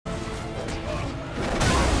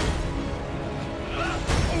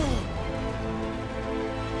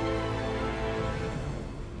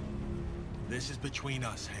This is between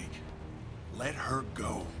us, Hank. Let her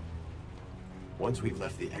go. Once we've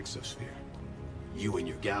left the exosphere, you and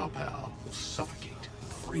your gal pal will suffocate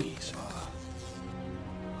and freeze.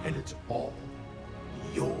 And it's all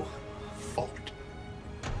your fault.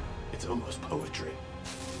 It's almost poetry.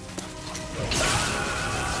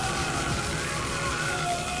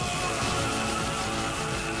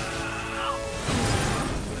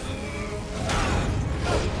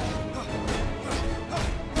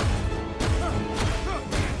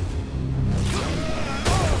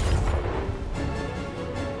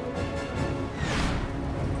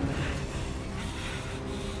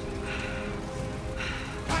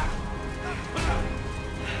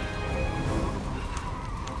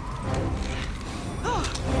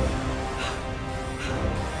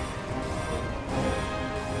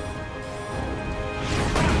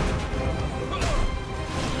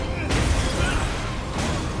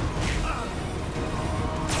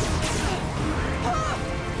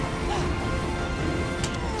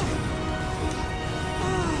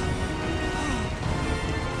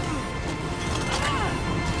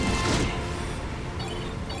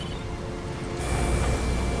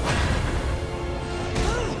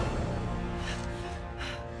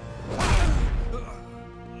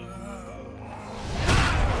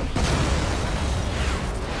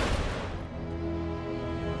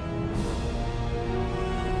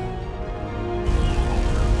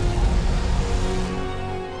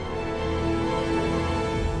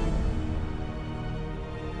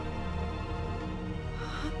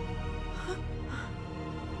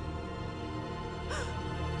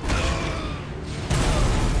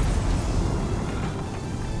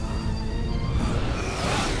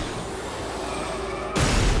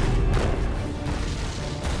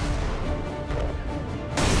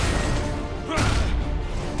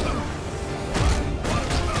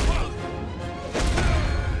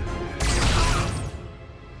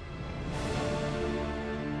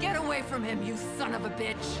 From him, you son of a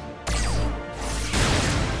bitch!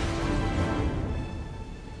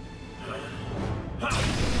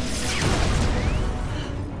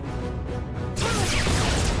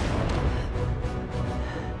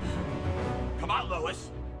 Come on, Lois.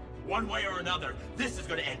 One way or another, this is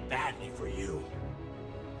gonna end badly for you.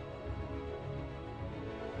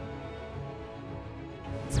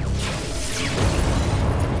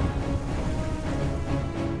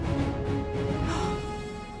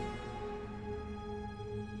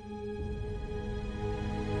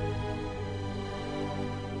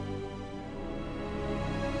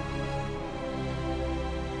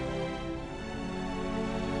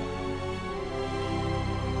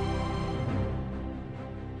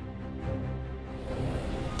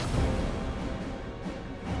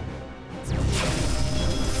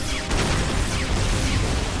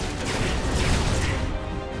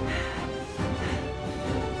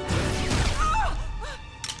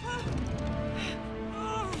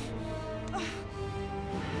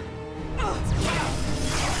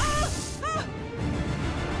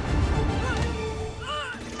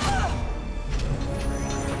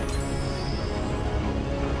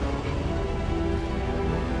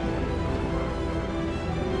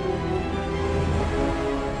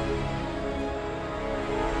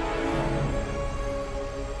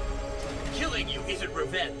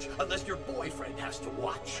 Revenge, unless your boyfriend has to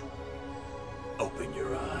watch. Open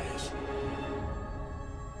your eyes.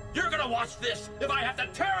 You're gonna watch this if I have to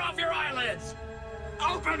tear off your eyelids!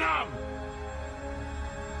 Open them!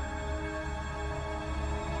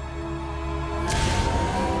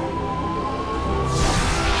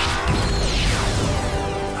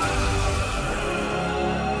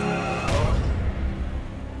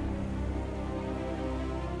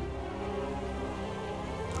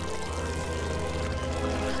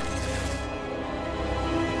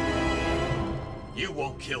 You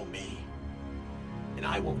won't kill me. And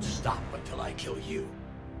I won't stop until I kill you.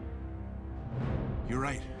 You're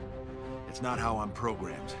right. It's not how I'm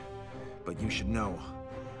programmed. But you should know,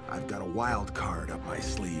 I've got a wild card up my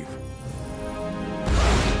sleeve.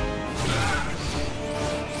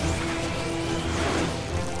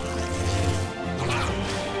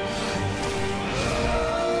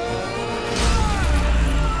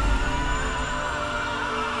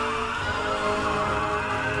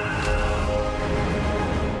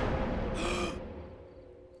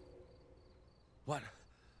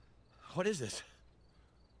 What is this?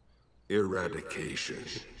 Eradication.